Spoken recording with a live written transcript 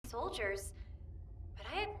soldiers, but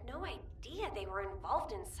I had no idea they were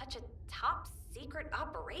involved in such a top-secret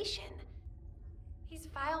operation. These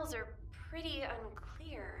files are pretty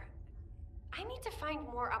unclear. I need to find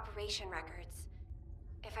more operation records.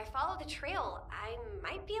 If I follow the trail, I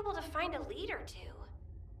might be able to find a lead or two.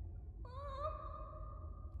 Mom?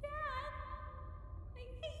 Dad? I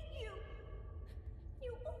hate you.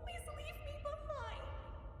 You always leave me behind.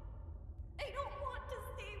 I don't want to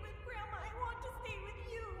stay with Grandma. I want to stay with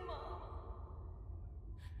you, Mom.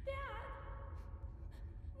 Dad?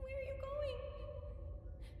 Where are you going?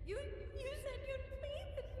 You said you'd play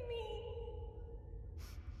with me.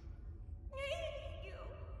 I hate you.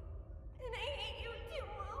 And I hate you too,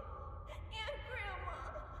 Mom. And Grandma.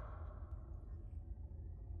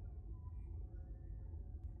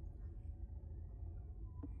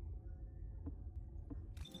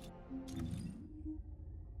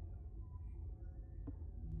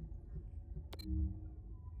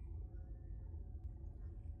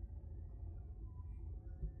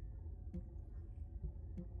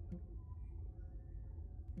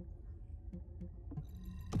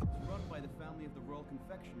 Run by the family of the royal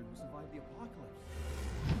confectioner who survived the apocalypse.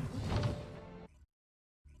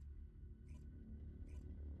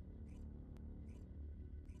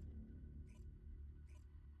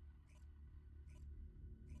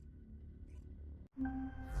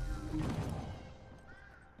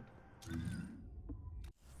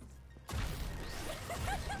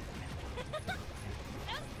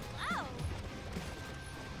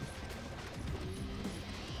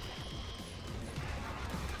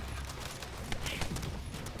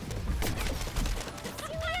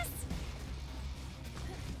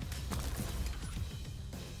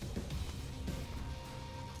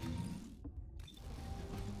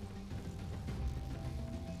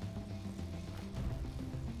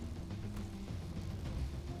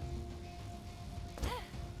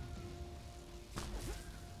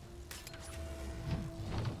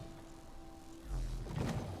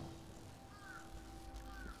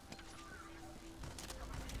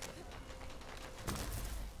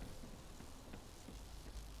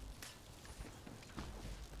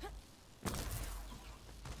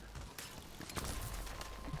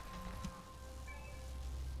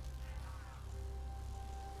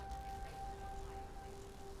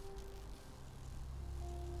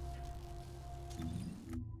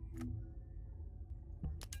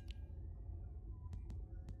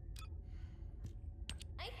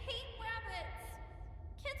 I hate rabbits!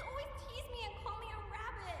 Kids always tease me and call me a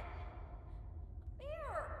rabbit.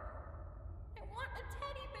 Bear! I want a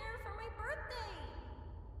teddy bear for my birthday!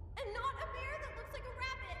 And not a bear that looks like a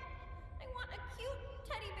rabbit! I want a cute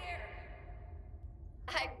teddy bear!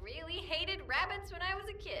 I really hated rabbits when I was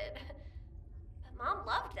a kid. But Mom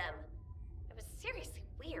loved them. It was seriously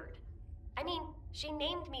weird. I mean, she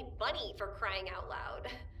named me Bunny for crying out loud.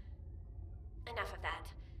 Enough of that.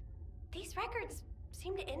 These records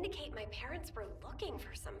seem to indicate my parents were looking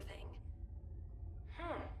for something.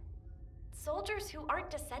 Soldiers who aren't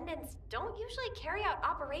descendants don't usually carry out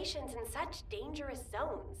operations in such dangerous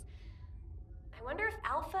zones. I wonder if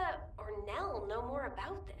Alpha or Nell know more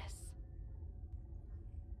about this.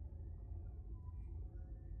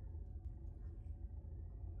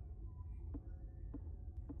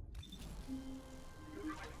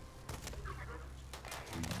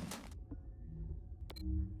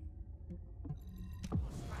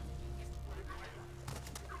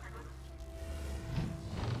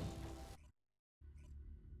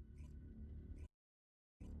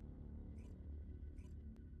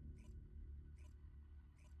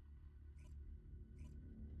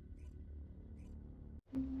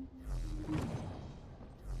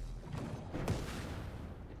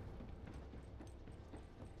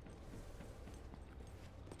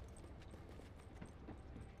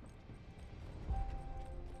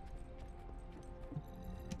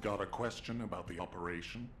 Got a question about the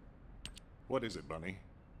operation? What is it, Bunny?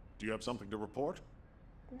 Do you have something to report?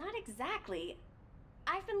 Not exactly.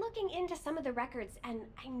 I've been looking into some of the records and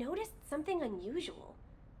I noticed something unusual.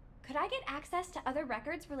 Could I get access to other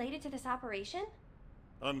records related to this operation?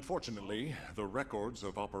 Unfortunately, the records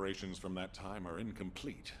of operations from that time are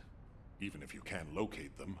incomplete. Even if you can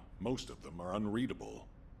locate them, most of them are unreadable.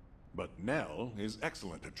 But Nell is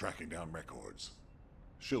excellent at tracking down records.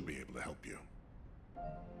 She'll be able to help you.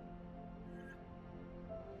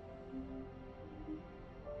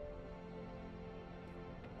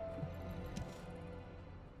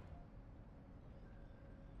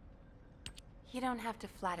 You don't have to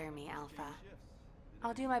flatter me, Alpha.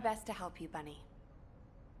 I'll do my best to help you, Bunny.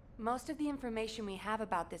 Most of the information we have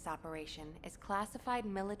about this operation is classified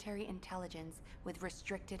military intelligence with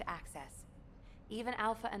restricted access. Even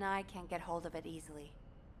Alpha and I can't get hold of it easily.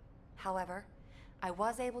 However, I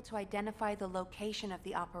was able to identify the location of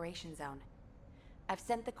the operation zone. I've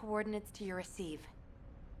sent the coordinates to your receive.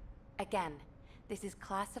 Again, this is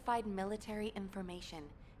classified military information,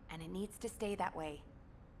 and it needs to stay that way.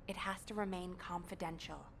 It has to remain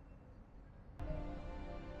confidential. Do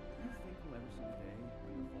you think we'll ever see the day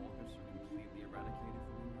when the Vulgus are completely eradicated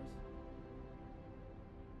from Mars?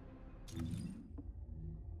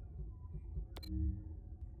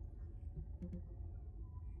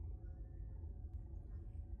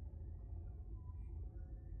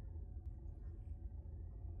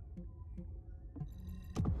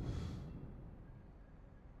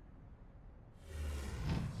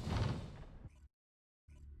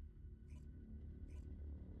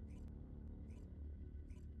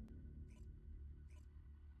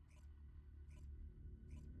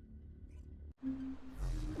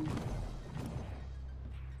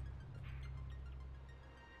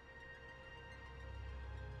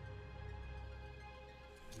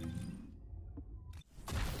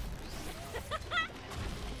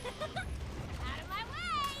 Out of my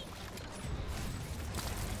way!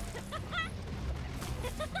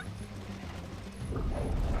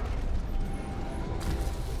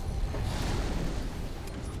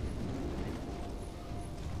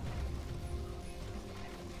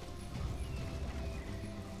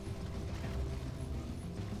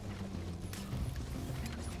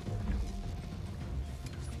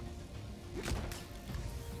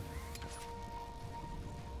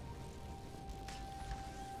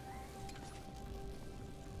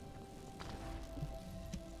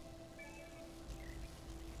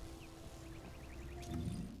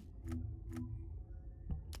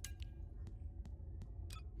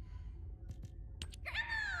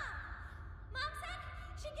 Mom said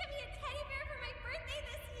she'd give me a teddy bear for my birthday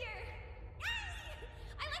this year! Yay!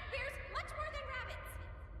 I like bears much more than rabbits.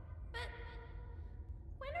 But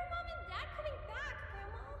when are Mom and Dad coming back,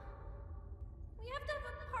 Grandma? We have to have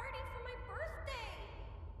a party for my birthday.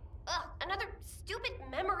 Ugh, another stupid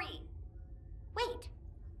memory. Wait,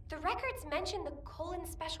 the records mention the Colon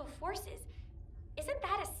Special Forces. Isn't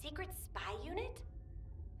that a secret spy unit?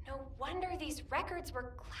 No wonder these records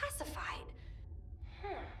were classified.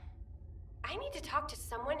 I need to talk to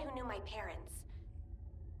someone who knew my parents.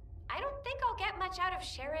 I don't think I'll get much out of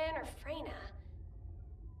Sharon or Freyna.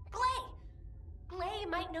 Glay! Glay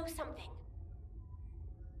might know something.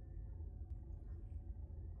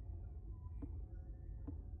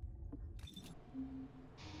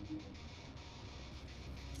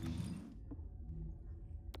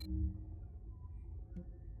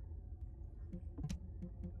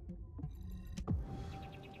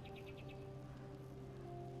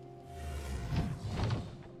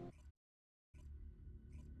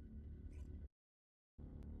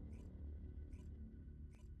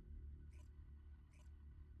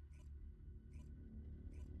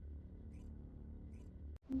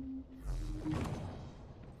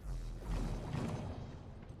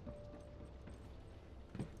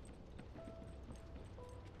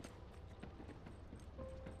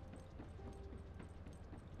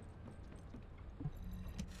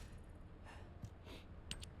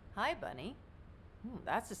 Hi, Bunny.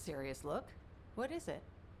 That's a serious look. What is it?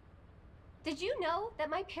 Did you know that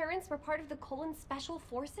my parents were part of the Colon Special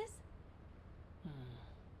Forces?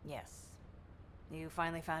 Yes. You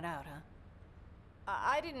finally found out, huh?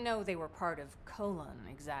 I didn't know they were part of Colon,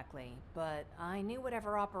 exactly, but I knew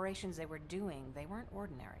whatever operations they were doing, they weren't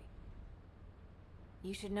ordinary.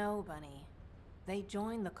 You should know, Bunny. They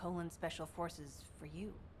joined the Colon Special Forces for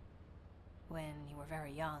you. When you were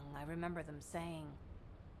very young, I remember them saying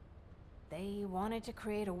they wanted to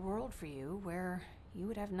create a world for you where you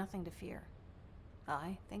would have nothing to fear.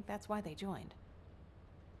 I think that's why they joined.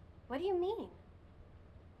 What do you mean?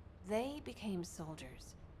 They became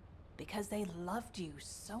soldiers because they loved you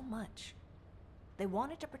so much. They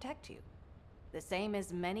wanted to protect you, the same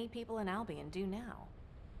as many people in Albion do now.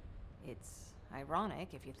 It's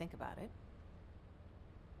ironic if you think about it.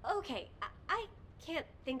 Okay, I can't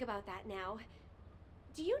think about that now.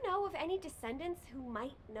 Do you know of any descendants who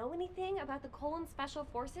might know anything about the Colon Special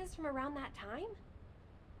Forces from around that time?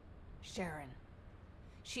 Sharon.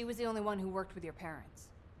 She was the only one who worked with your parents.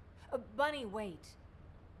 Bunny, wait.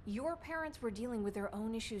 Your parents were dealing with their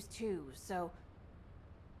own issues too, so...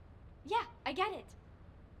 Yeah, I get it.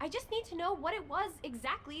 I just need to know what it was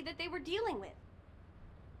exactly that they were dealing with.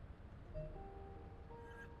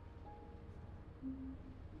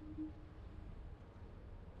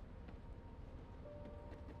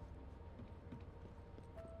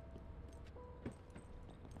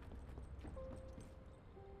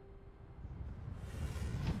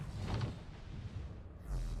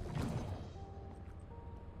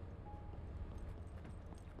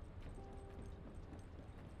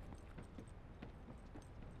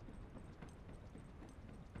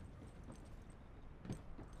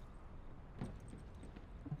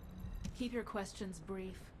 Keep your questions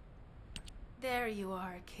brief. There you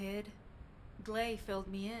are, kid. Glay filled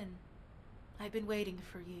me in. I've been waiting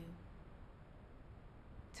for you.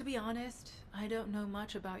 To be honest, I don't know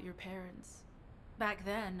much about your parents. Back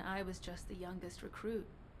then, I was just the youngest recruit,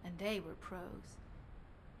 and they were pros.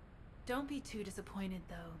 Don't be too disappointed,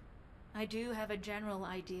 though. I do have a general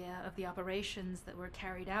idea of the operations that were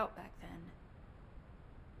carried out back then.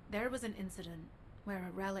 There was an incident where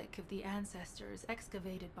a relic of the ancestors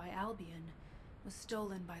excavated by Albion was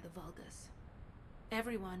stolen by the Vulgus.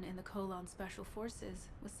 Everyone in the Colon Special Forces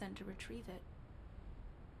was sent to retrieve it.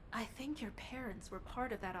 I think your parents were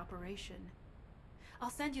part of that operation.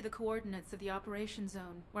 I'll send you the coordinates of the operation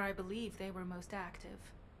zone where I believe they were most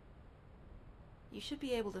active. You should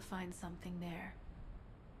be able to find something there.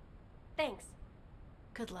 Thanks.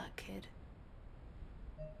 Good luck, kid.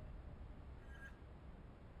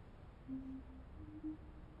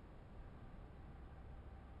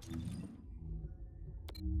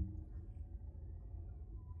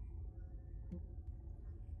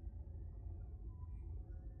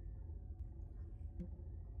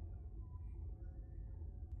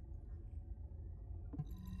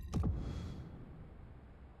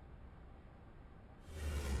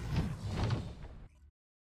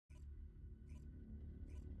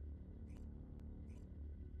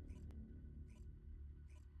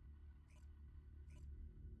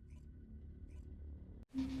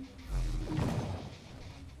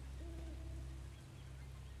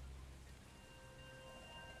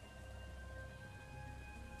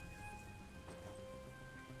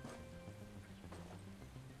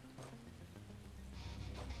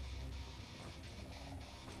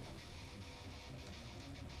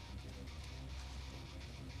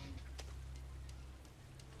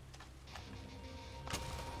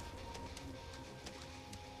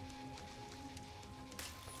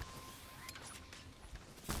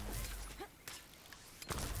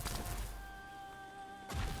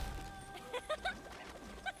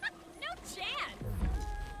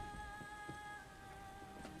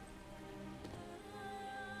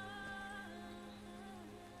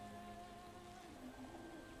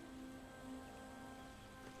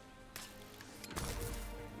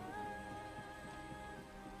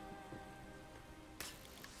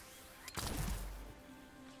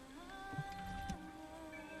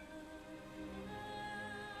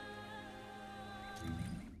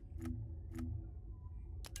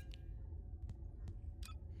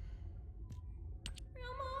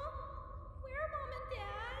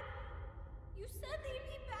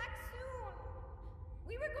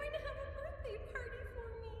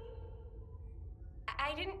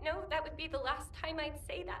 I didn't know that would be the last time I'd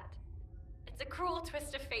say that. It's a cruel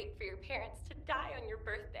twist of fate for your parents to die on your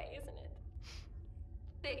birthday, isn't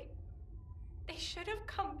it? They should have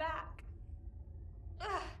come back.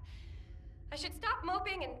 Ugh. I should stop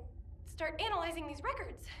moping and start analyzing these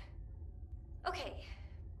records. Okay.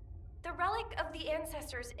 The relic of the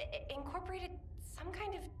ancestors incorporated some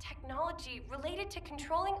kind of technology related to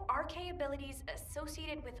controlling RK abilities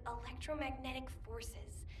associated with electromagnetic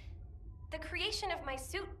forces. The creation of my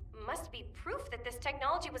suit must be proof that this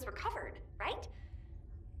technology was recovered, right?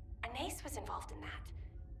 Anais was involved in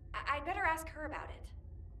that. I'd better ask her about it.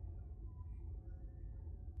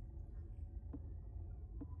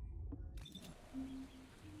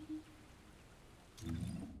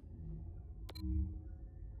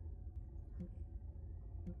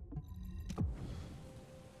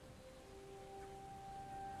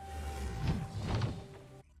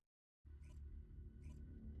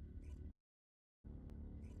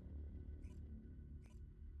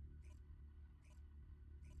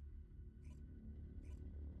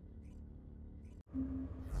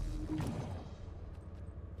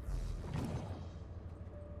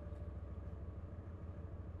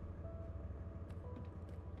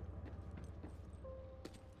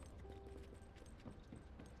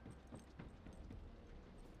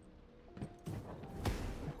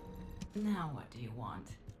 Now what do you want?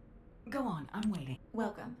 Go on, I'm waiting.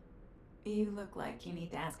 Welcome. You look like you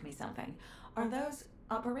need to ask me something. Are those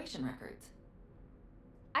operation records?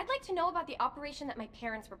 I'd like to know about the operation that my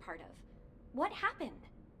parents were part of. What happened?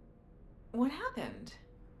 What happened?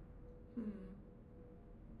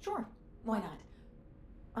 Sure, why not?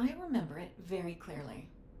 I remember it very clearly.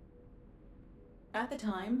 At the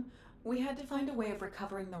time, we had to find a way of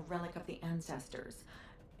recovering the relic of the ancestors.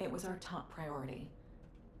 It was our top priority.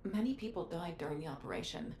 Many people died during the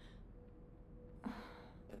operation.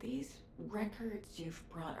 But these records you've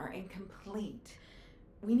brought are incomplete.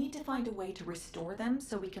 We need to find a way to restore them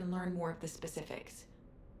so we can learn more of the specifics.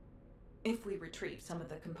 If we retrieve some of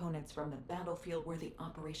the components from the battlefield where the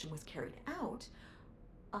operation was carried out,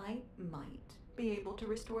 I might be able to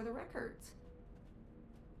restore the records.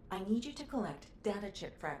 I need you to collect data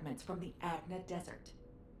chip fragments from the Agna Desert.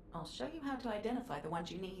 I'll show you how to identify the ones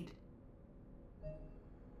you need.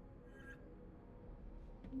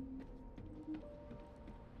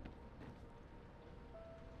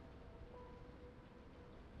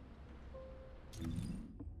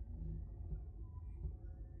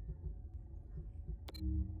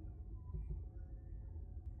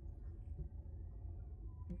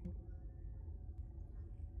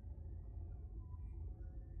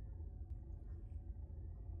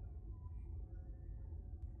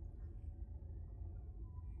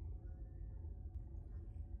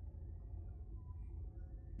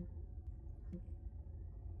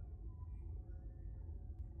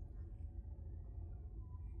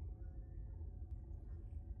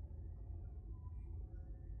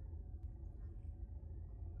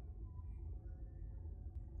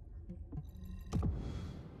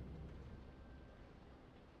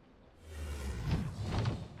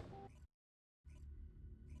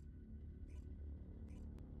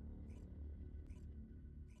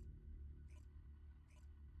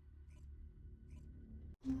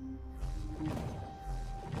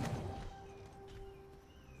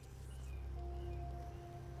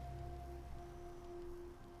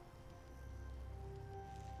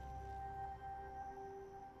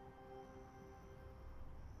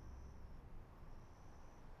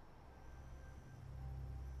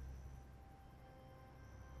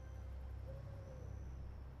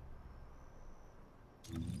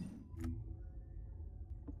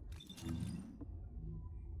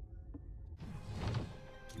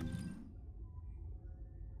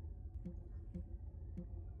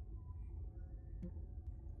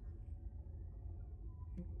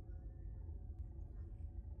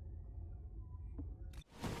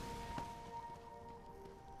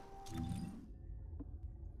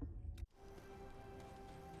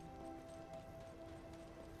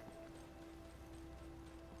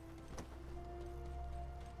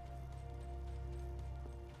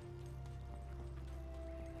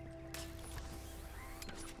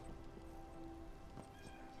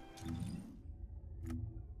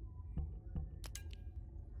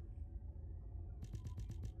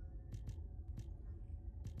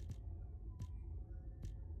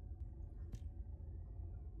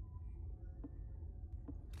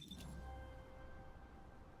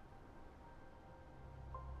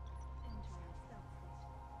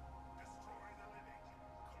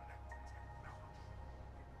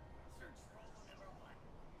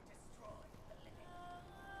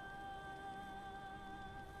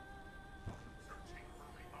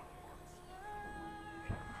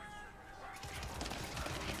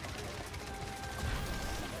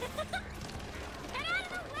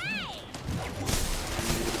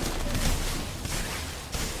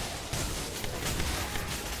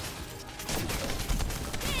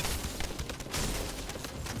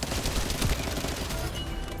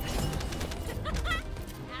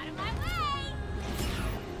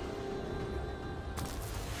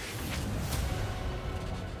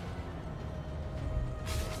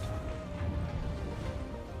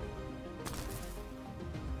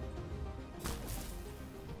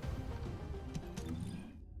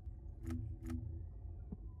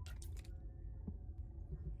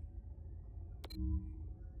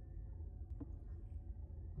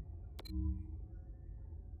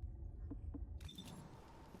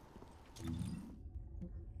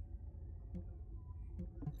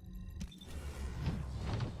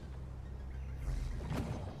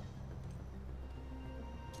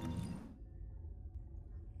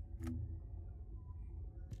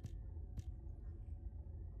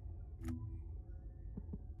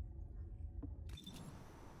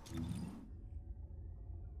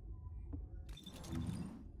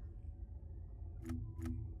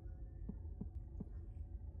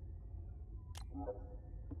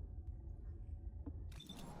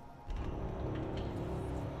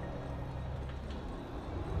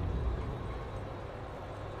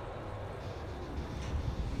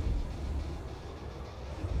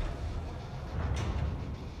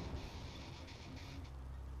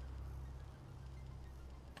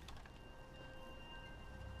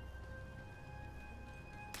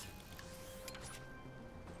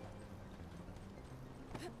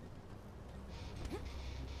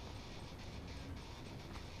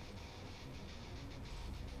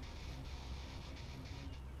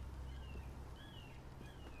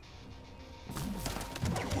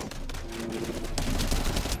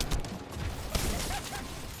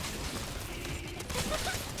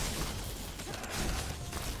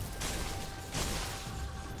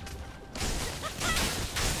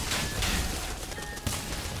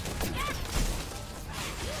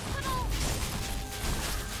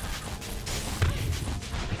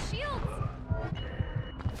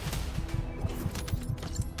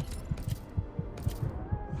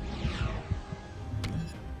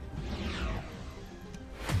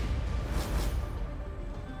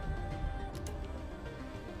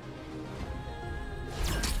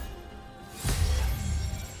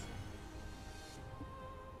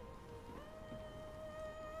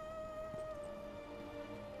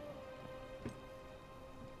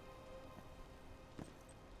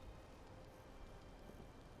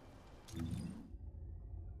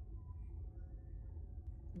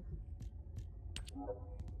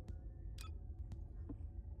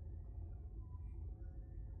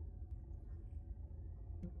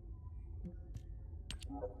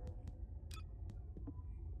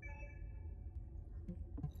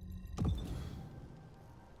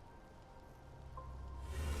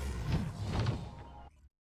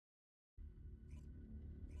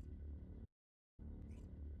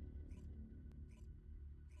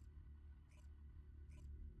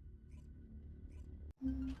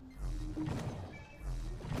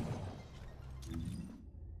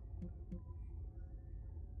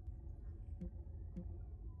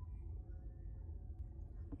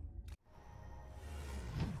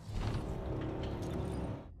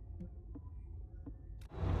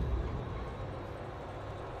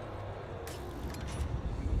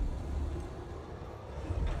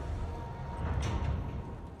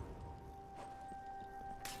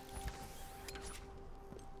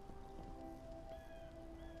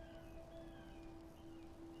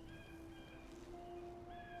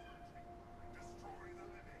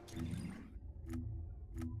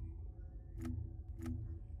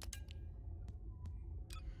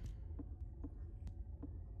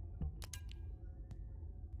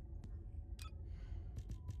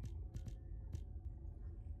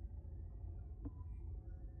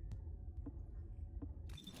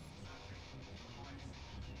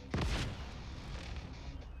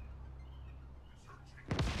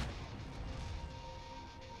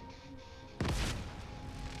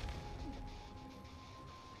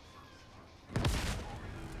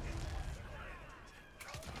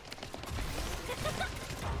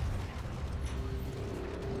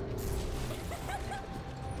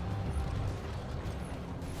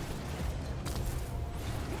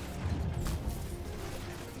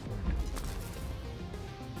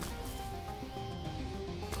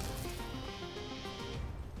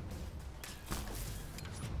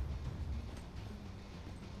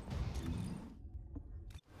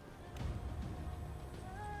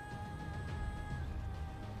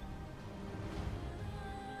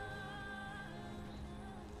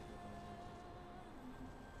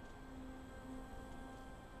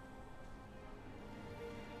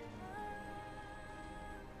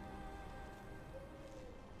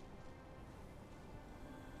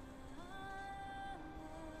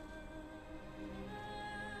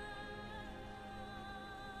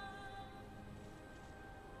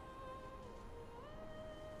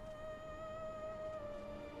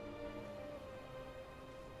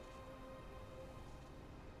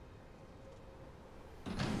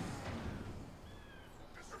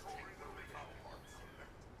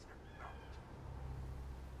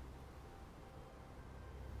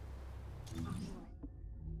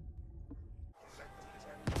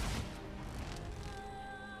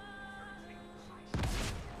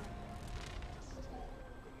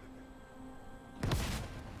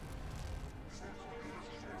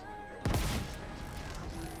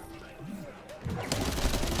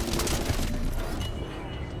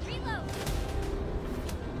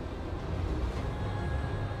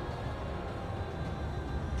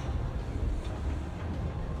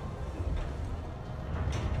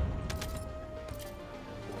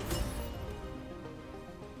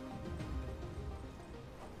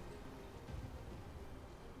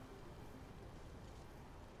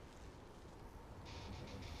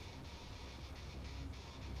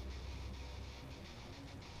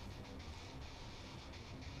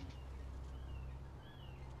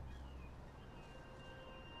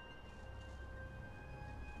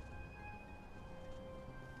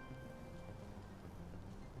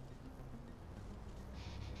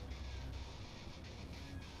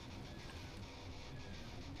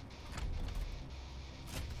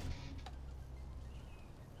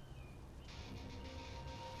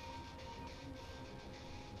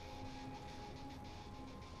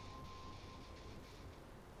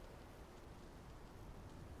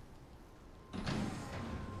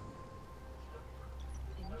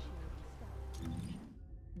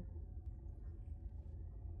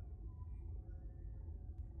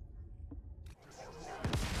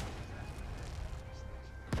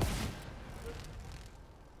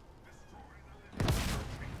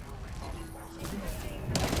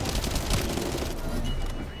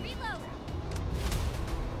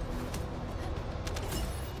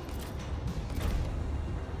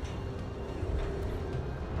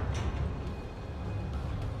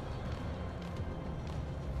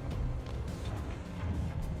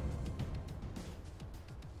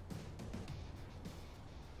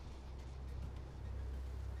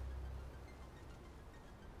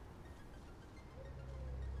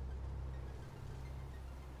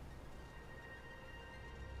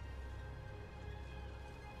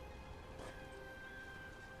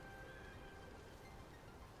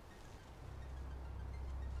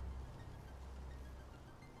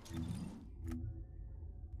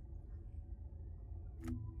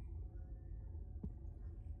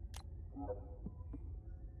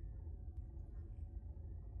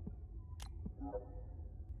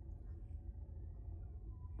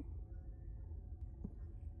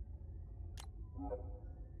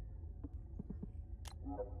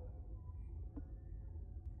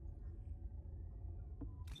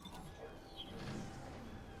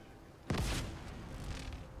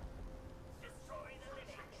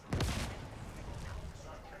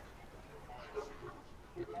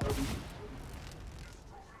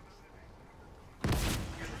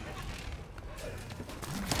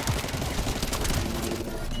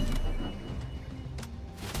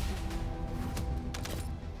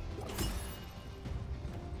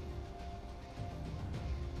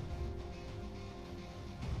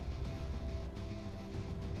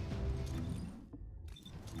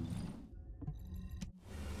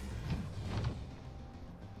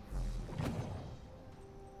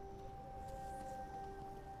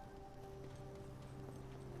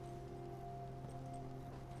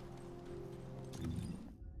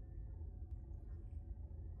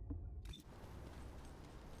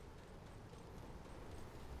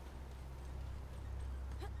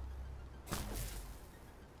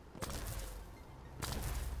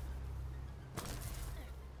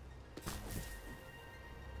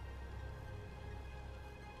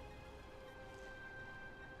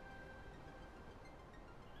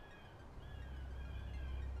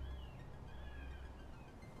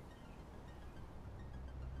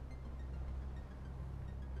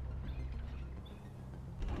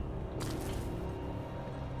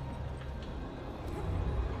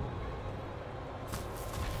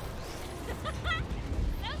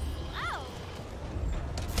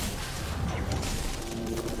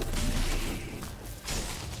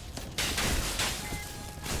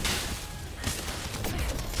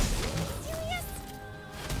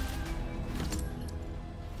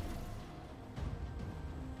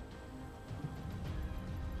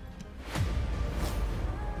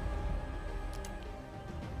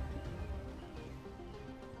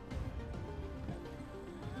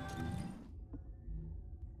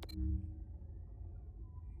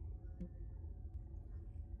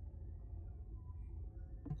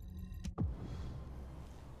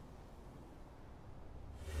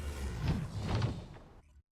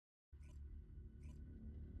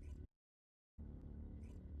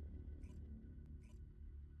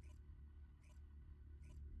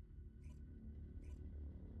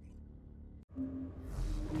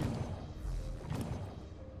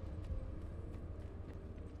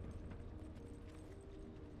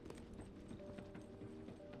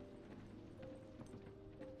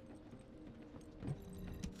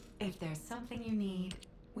 If there's something you need,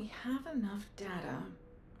 we have enough data.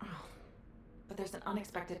 Oh, but there's an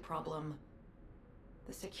unexpected problem.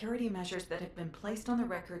 The security measures that have been placed on the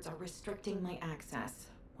records are restricting my access.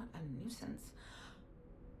 What a nuisance.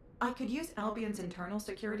 I could use Albion's internal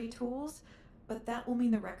security tools, but that will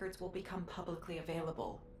mean the records will become publicly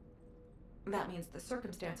available. That means the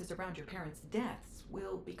circumstances around your parents' deaths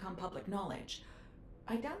will become public knowledge.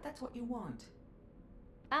 I doubt that's what you want.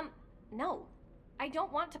 No. I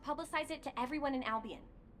don't want to publicize it to everyone in Albion.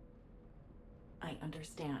 I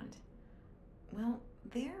understand. Well,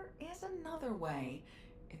 there is another way.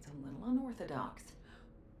 It's a little unorthodox.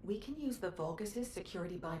 We can use the Vulgus'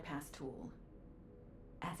 security bypass tool.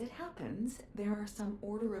 As it happens, there are some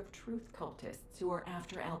Order of Truth cultists who are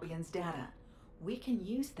after Albion's data. We can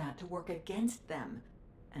use that to work against them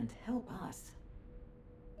and help us.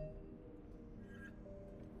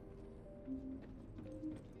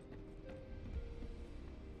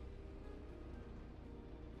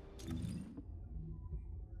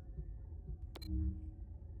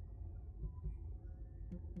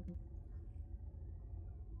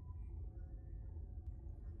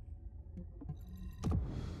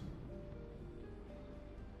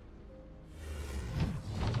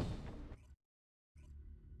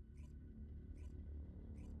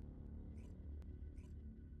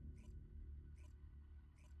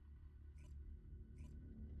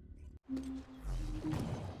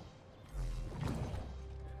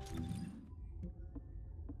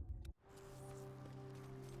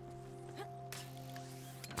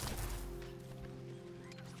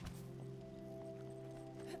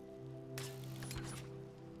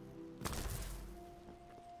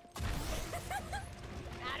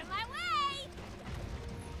 Out of my way!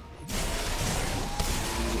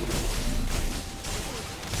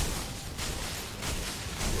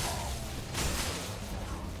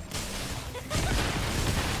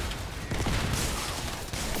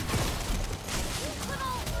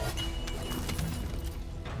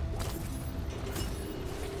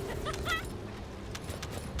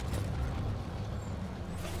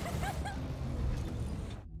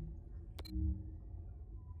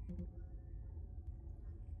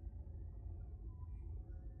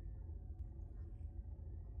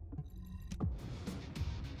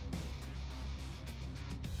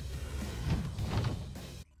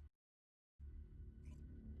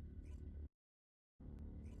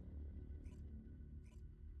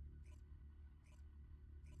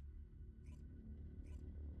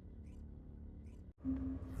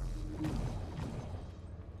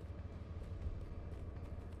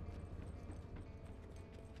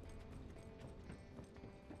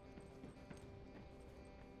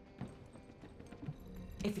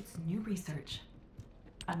 If it's new research,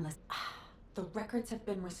 unless... the records have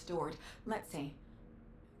been restored. Let's see.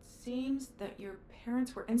 It seems that your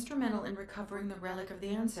parents were instrumental in recovering the relic of the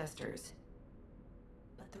ancestors.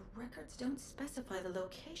 But the records don't specify the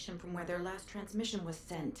location from where their last transmission was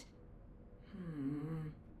sent.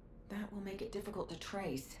 That will make it difficult to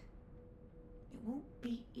trace. It won't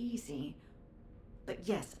be easy. But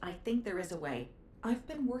yes, I think there is a way. I've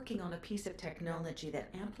been working on a piece of technology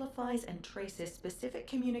that amplifies and traces specific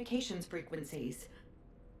communications frequencies.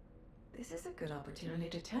 This is a good opportunity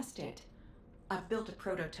to test it. I've built a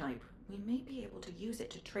prototype. We may be able to use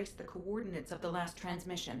it to trace the coordinates of the last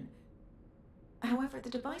transmission. However, the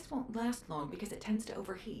device won't last long because it tends to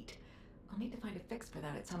overheat. I'll need to find a fix for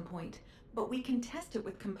that at some point, but we can test it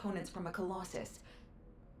with components from a Colossus.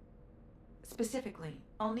 Specifically,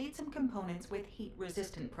 I'll need some components with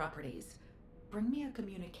heat-resistant properties. Bring me a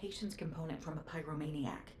communications component from a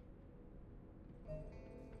pyromaniac.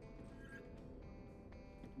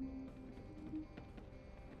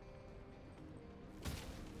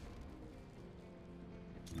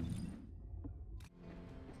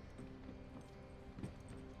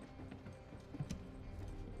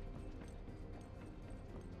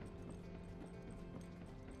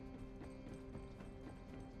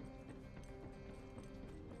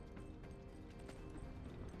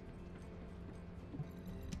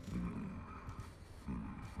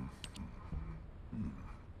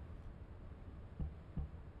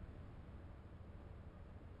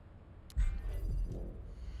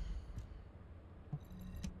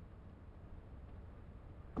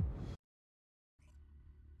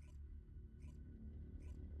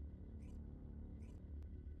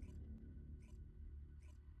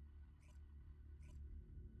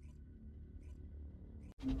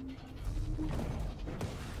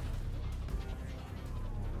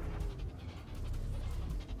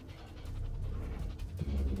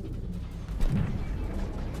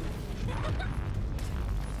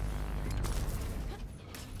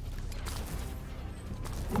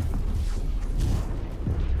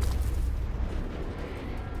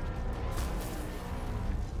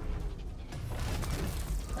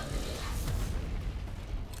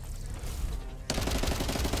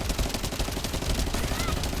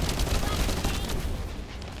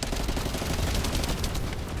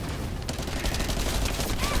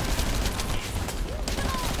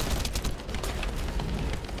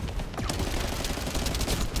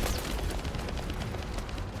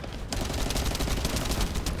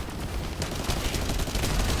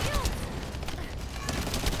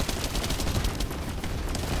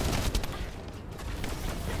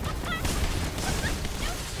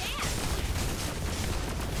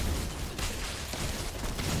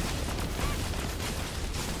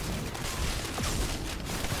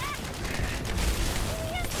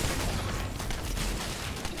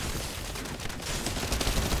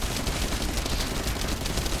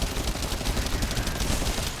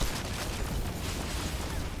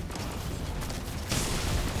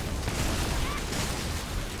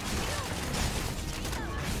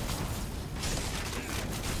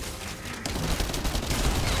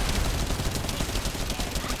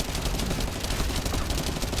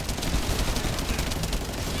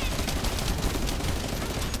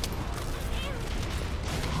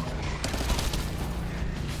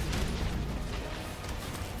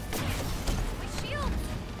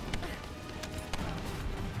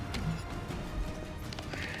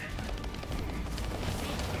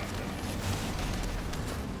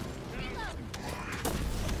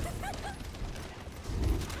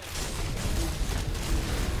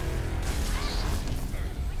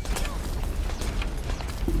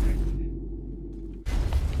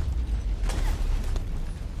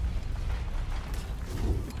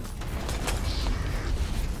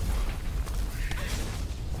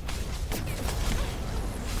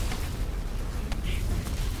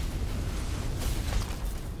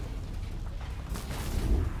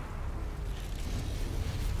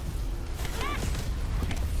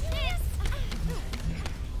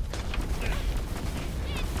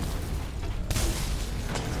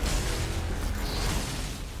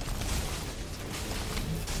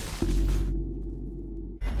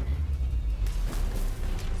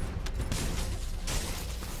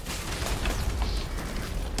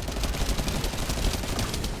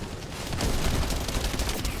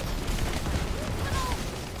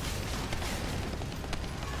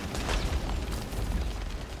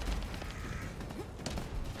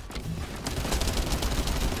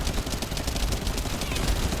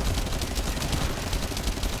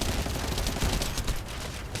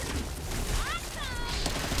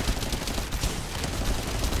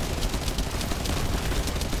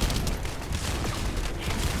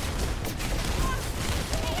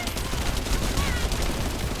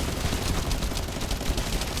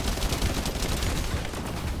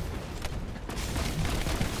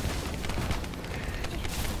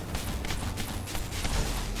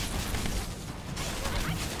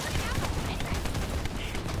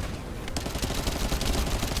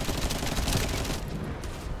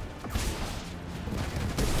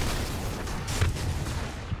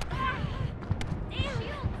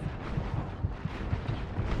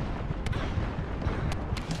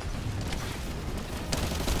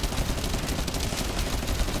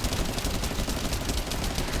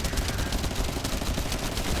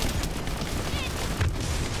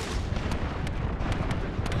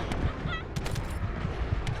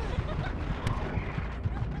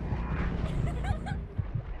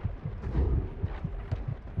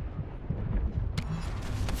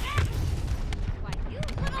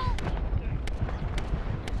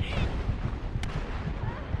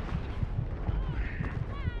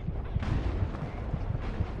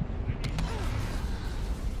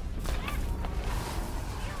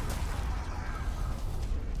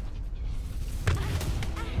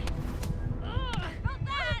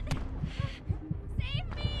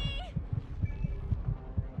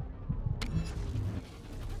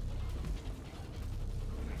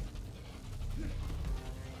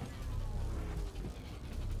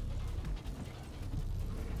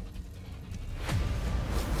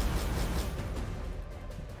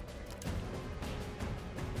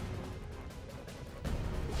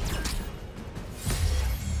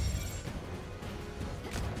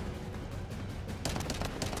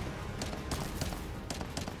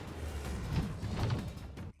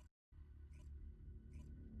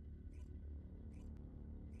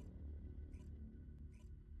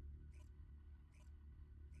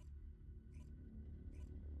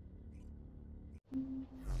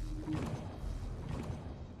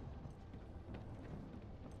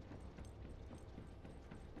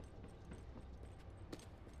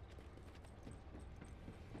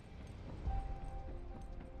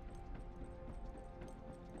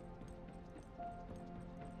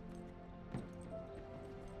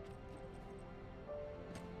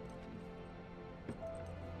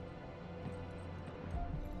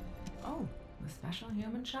 Oh, the special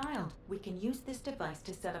human child. We can use this device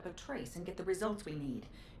to set up a trace and get the results we need.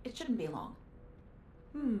 It shouldn't be long.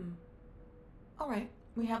 Alright,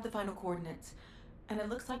 we have the final coordinates. And it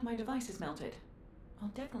looks like my device is melted. I'll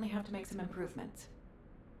definitely have to make some improvements.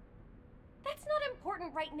 That's not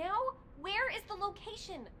important right now. Where is the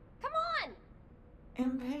location? Come on!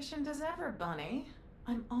 Impatient as ever, Bunny.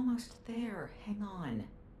 I'm almost there. Hang on.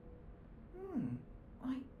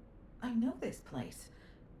 I know this place.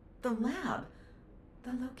 The lab.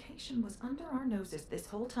 The location was under our noses this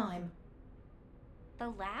whole time. The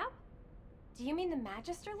lab? Do you mean the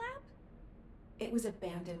Magister lab? It was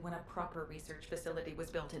abandoned when a proper research facility was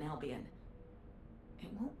built in Albion.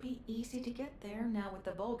 It won't be easy to get there now with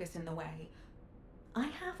the Vulgus in the way. I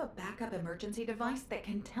have a backup emergency device that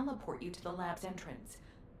can teleport you to the lab's entrance.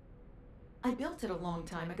 I built it a long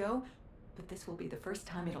time ago, but this will be the first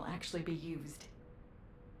time it'll actually be used.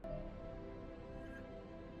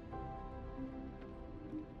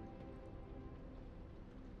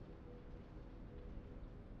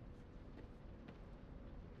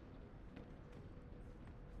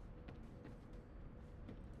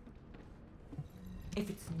 If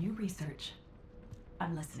it's new research,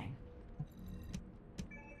 I'm listening.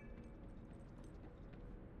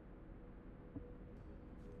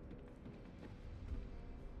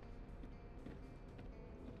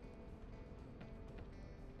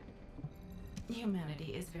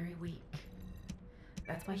 Humanity is very weak.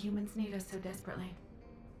 That's why humans need us so desperately.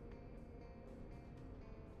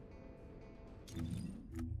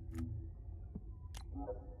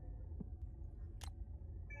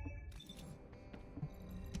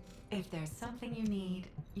 If there's something you need,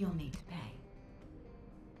 you'll need to pay.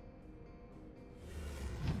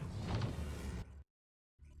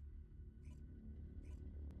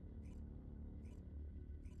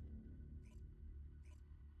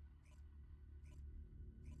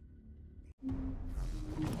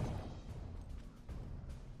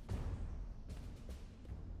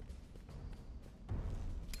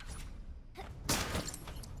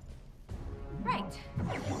 Right.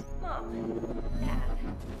 Mom. Dad.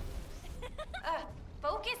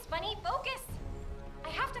 Focus, Bunny, focus! I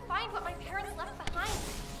have to find what my parents left behind.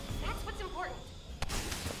 That's what's important.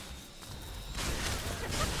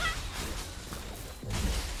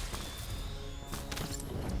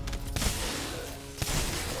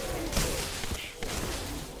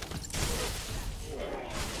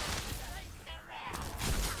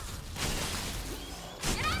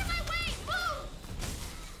 Get out of my way! Move!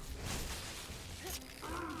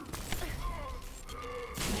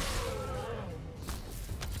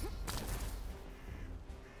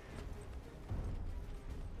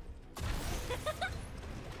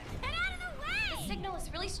 The signal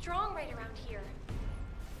is really strong right around here.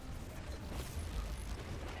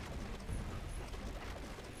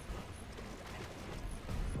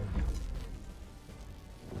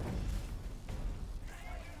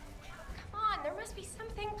 Come on, there must be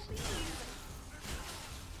something, please.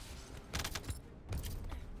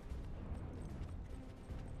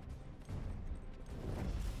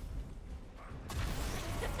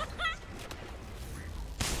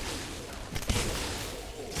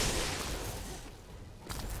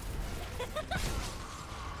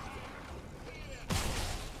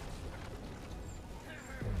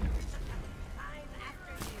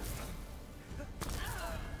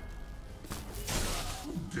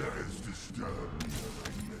 Dares disturb me as I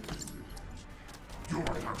meditate? Do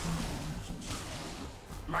I have reasons?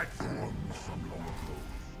 Like the ones from long ago.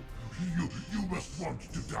 You must want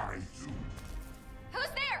to die too.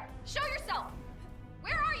 Who's there? Show yourself!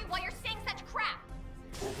 Where are you while you're saying such crap?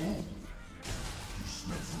 Oh, you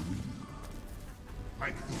smell familiar.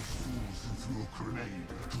 Like those fools who threw a grenade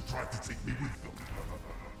to try to take me with them.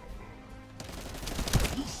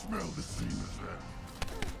 You smell the same as them.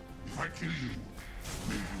 If I kill you,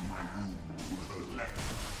 maybe my room will hurt less.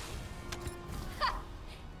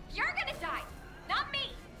 You're gonna die, not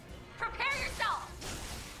me! Prepare yourself!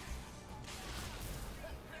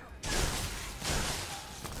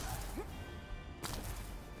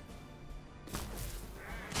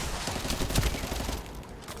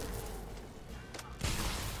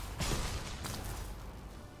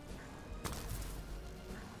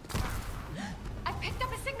 I picked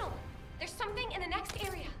up a signal. There's something in the next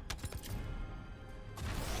area.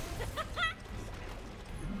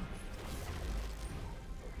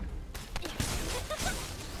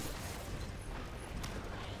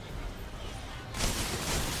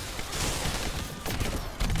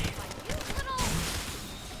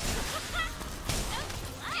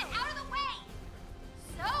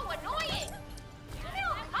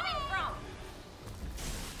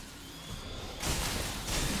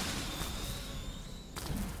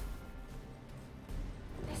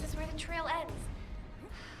 the trail ends.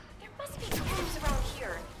 There must be clues around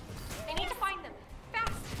here. I need to find them.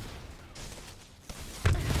 Fast!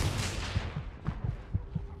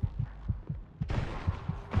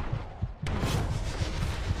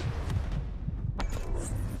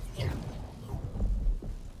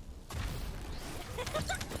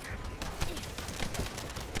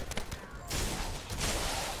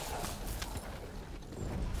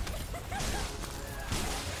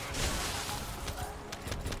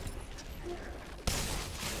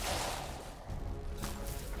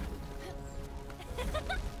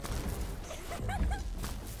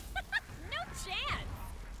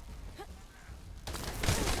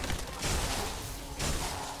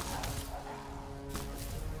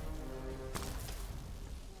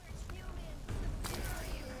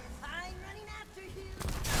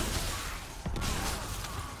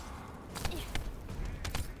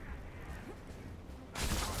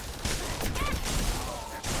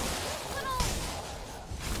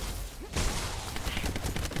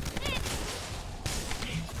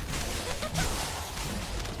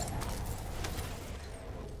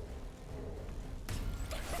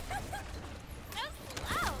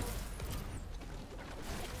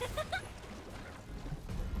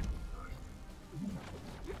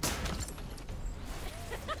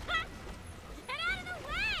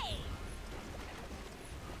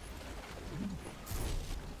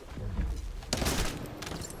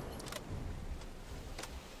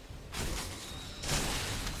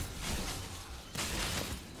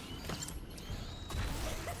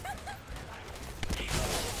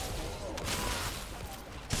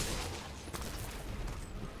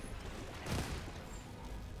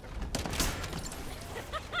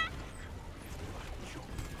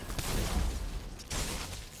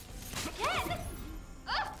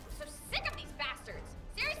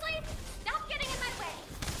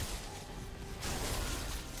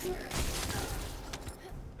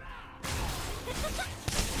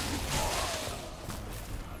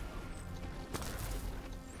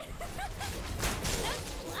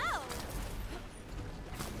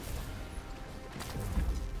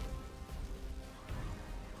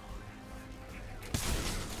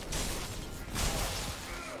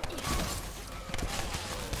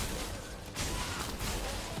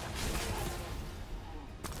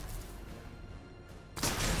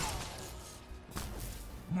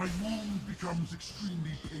 My wound becomes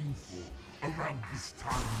extremely painful around this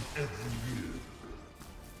time every year.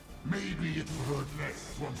 Maybe it will hurt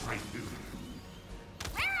less once I heal it.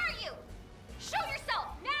 Where are you? Show yourself,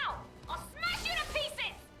 now! I'll smash you to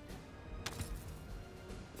pieces!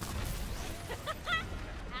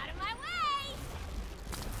 Out of my way!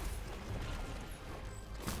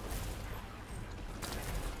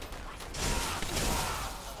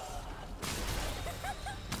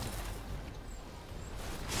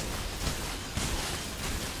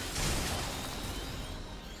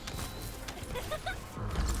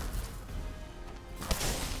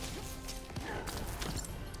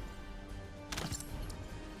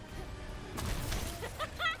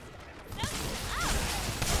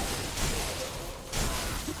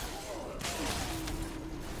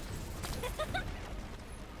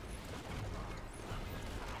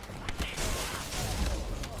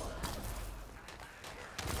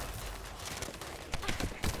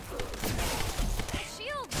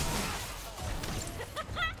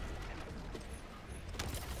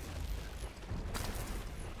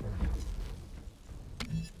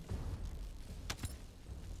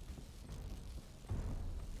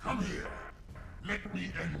 Come here. Let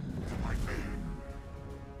me end my pain.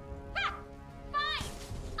 Ha! Fine!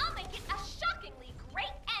 I'll make it a shockingly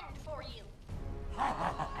great end for you! Ha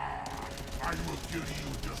ha ha ha! I will kill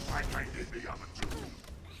you just like I did the other two.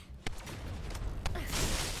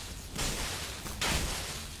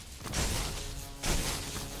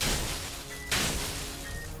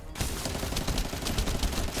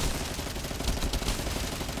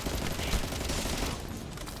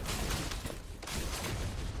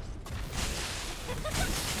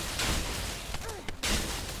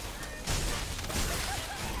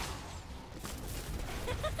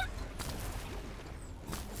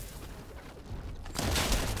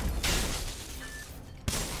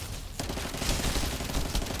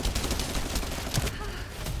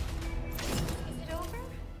 Is it over?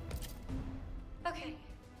 Okay.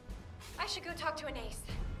 I should go talk to an ace.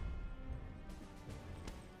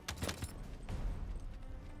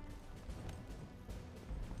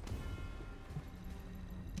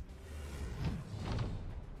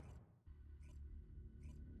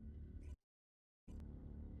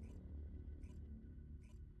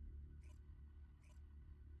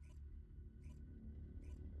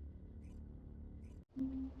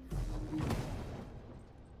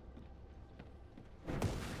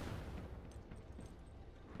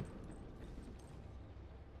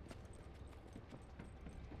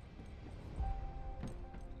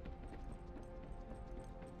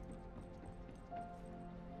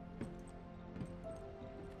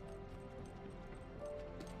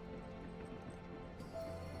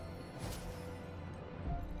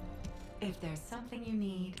 If there's something you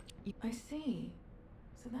need... I see.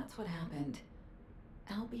 So that's what happened.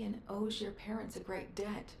 Albion owes your parents a great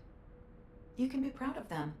debt. You can be proud of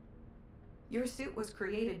them. Your suit was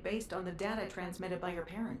created based on the data transmitted by your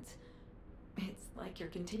parents. It's like you're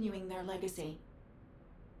continuing their legacy.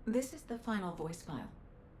 This is the final voice file.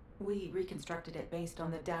 We reconstructed it based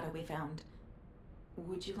on the data we found.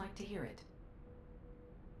 Would you like to hear it?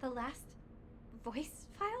 The last voice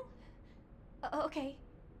file? Okay,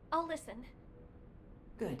 I'll listen.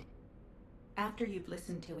 Good. After you've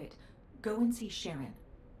listened to it, go and see Sharon.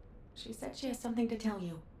 She said she has something to tell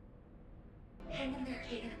you. Hang in there,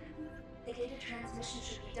 Kaden. The data transmission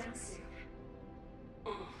should be done soon.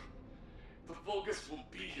 The Vulgus will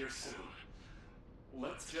be here soon.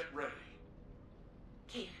 Let's get ready.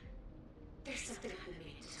 Kaden, there's something I've been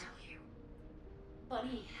meaning to tell you.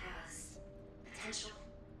 Bunny has potential.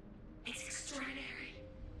 It's extraordinary.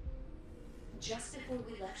 Just before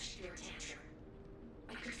we left, she threw a tantrum.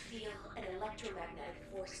 I could feel an electromagnetic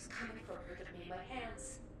force coming from her that made my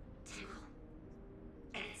hands tingle.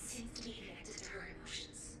 And it seems to be connected to her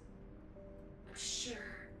emotions. I'm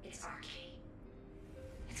sure it's arcane.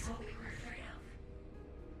 It's what we were afraid of.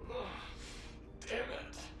 Damn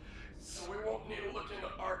it. So we won't need to look into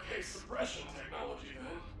arcane suppression technology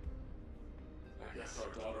then. I guess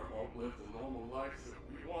our daughter won't live the normal life that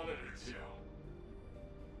we wanted her to.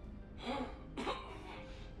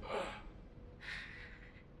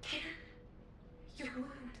 Kaden, your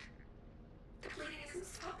wound. The bleeding isn't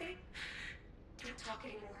stopping. Don't talk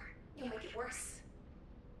anymore. You'll make it worse.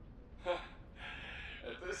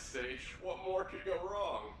 At this stage, what more could go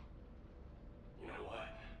wrong? You know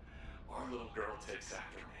what? Our little girl takes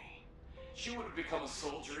after me. She would have become a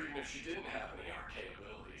soldier even if she didn't have any arcane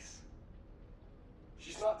abilities.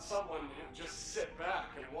 She's not someone who just sit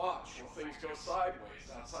back and watch while things go sideways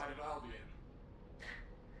outside of Albion.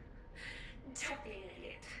 Don't be an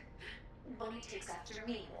idiot. Bunny takes after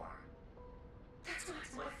me more. That's why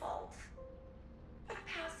it's my fault. I've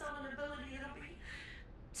passed on an ability that'll be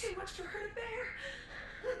too much for her to bear.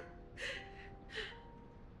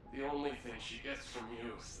 The only thing she gets from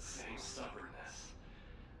you is the same stubbornness.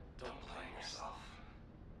 Don't blame yourself.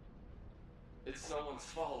 It's no one's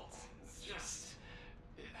fault. It's just...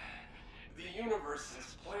 the universe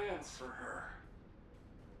has plans for her.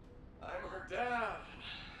 I'm her dad.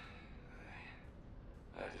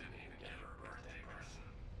 I didn't even get her a birthday present.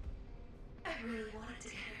 I really wanted to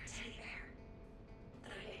get her a teddy bear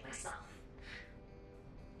that I made myself.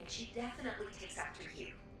 And she definitely takes after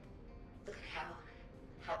you. Look at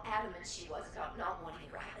how adamant she was about not wanting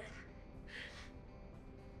a rabbit.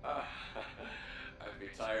 I'd be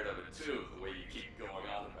tired of it too, the way you keep going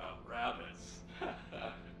on about rabbits.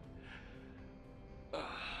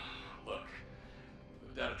 Look,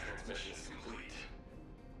 the data transmission is complete.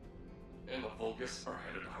 And the Vulgus are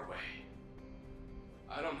headed our way.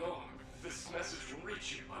 I don't know if this message will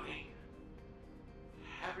reach you, Bunny.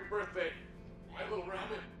 Happy birthday, my little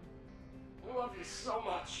rabbit. I love you so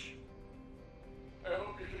much. I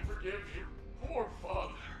hope you can forgive your poor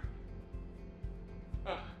father.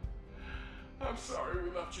 I'm sorry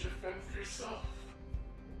we left you to fend for yourself.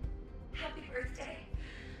 Happy birthday.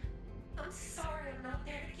 I'm sorry I'm not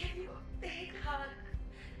there to give you a big hug.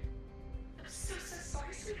 I'm so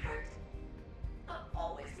sorry, sweetheart. I'll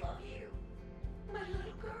always love you. My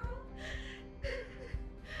little girl.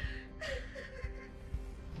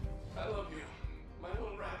 I love you, my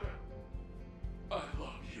little rabbit. I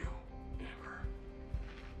love you, Amber.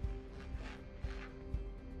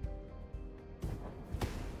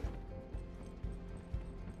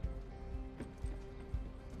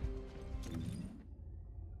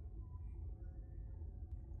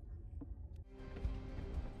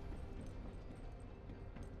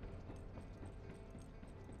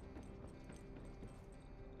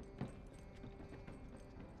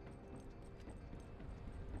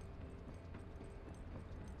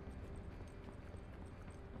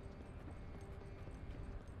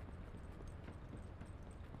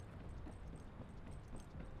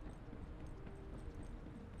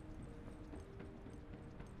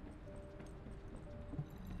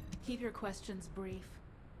 Keep your questions brief.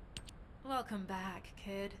 Welcome back,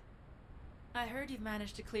 kid. I heard you've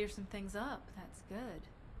managed to clear some things up. That's good.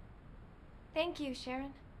 Thank you,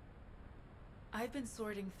 Sharon. I've been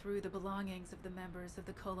sorting through the belongings of the members of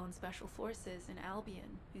the Colon Special Forces in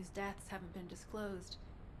Albion, whose deaths haven't been disclosed.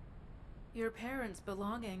 Your parents'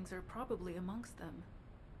 belongings are probably amongst them.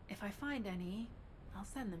 If I find any, I'll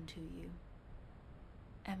send them to you.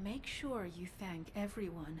 And make sure you thank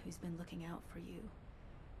everyone who's been looking out for you.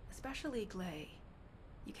 Especially Glay.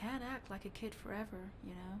 You can't act like a kid forever,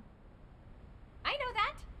 you know? I know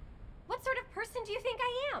that. What sort of person do you think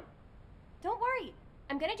I am? Don't worry,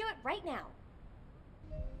 I'm gonna do it right now.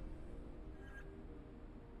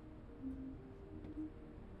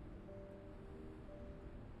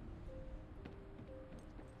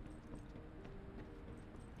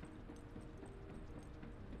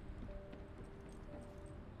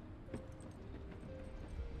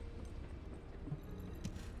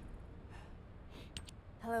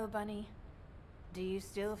 Hello, Bunny. Do you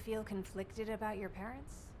still feel conflicted about your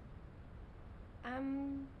parents?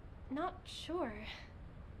 I'm not sure.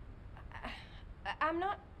 I'm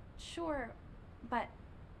not sure, but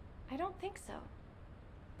I don't think so.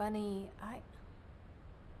 Bunny,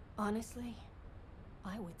 honestly,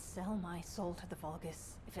 I would sell my soul to the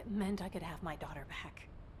Vulgus if it meant I could have my daughter back.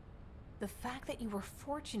 The fact that you were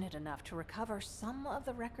fortunate enough to recover some of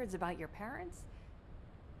the records about your parents,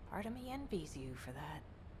 part of me envies you for that.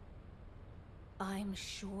 I'm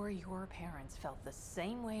sure your parents felt the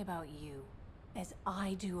same way about you as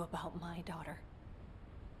I do about my daughter.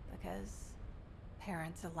 Because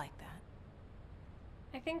parents are like that.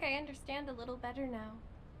 I think I understand a little better now.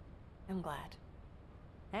 I'm glad.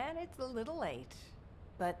 And it's a little late,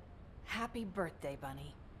 but happy birthday,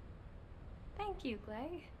 Bunny. Thank you,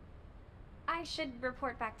 Glay. I should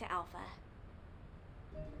report back to Alpha.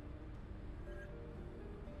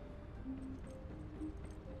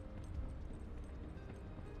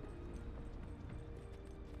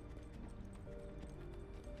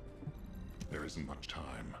 There isn't much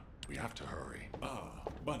time. We have to hurry. Ah,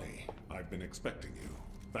 Bunny, I've been expecting you.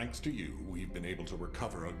 Thanks to you, we've been able to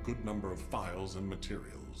recover a good number of files and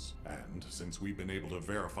materials. And since we've been able to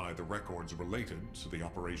verify the records related to the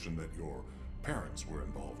operation that your parents were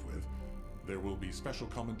involved with, there will be special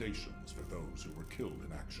commendations for those who were killed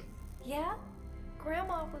in action. Yeah?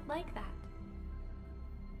 Grandma would like that.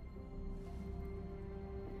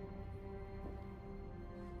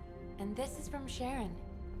 And this is from Sharon.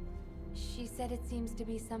 She said it seems to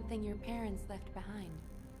be something your parents left behind.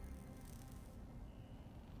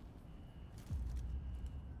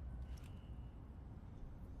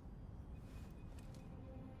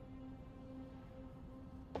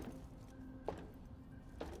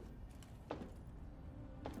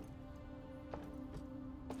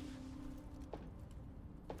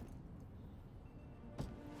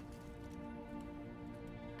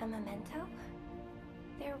 A memento?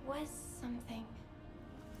 There was something.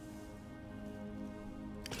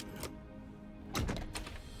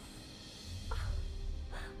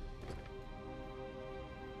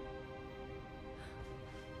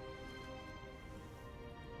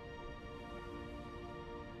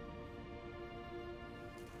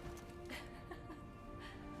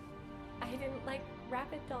 I didn't like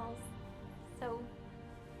rabbit dolls, so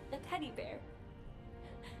a teddy bear.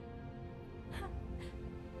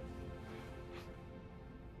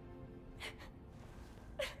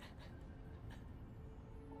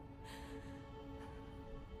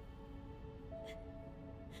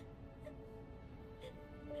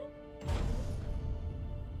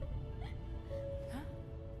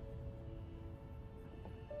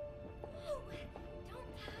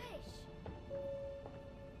 Don't touch.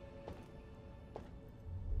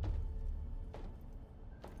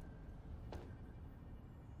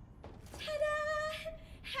 Ta-da!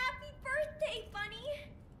 Happy birthday, Bunny!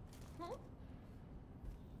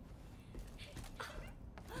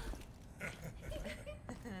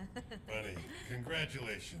 Bunny,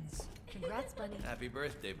 congratulations. Congrats, Bunny. Happy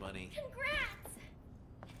birthday, Bunny. Congrats!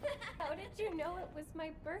 How did you know it was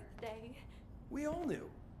my birthday? We all knew.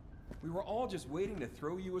 We were all just waiting to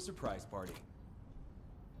throw you a surprise party.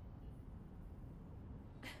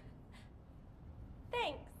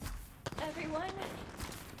 Thanks, everyone.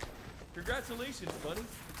 Congratulations, Bunny.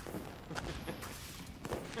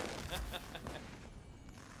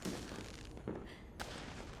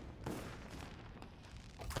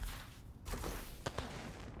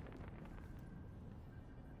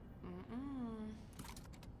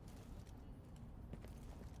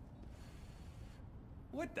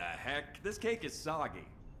 What the heck? This cake is soggy.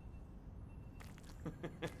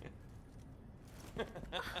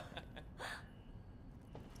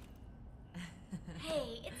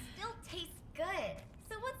 Hey, it still tastes good.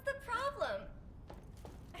 So what's the problem?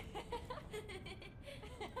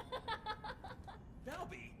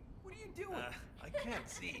 Valby, what are you doing? I can't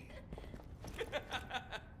see.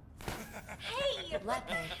 Hey! What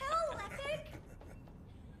the hell, Epic?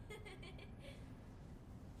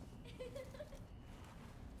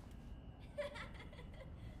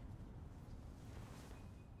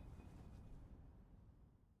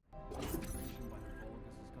 Situation by the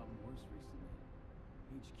Vulgus has gotten worse recently.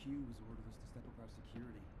 HQ has ordered us to step up our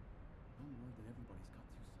security. I'm worried that everybody's cut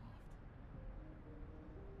through.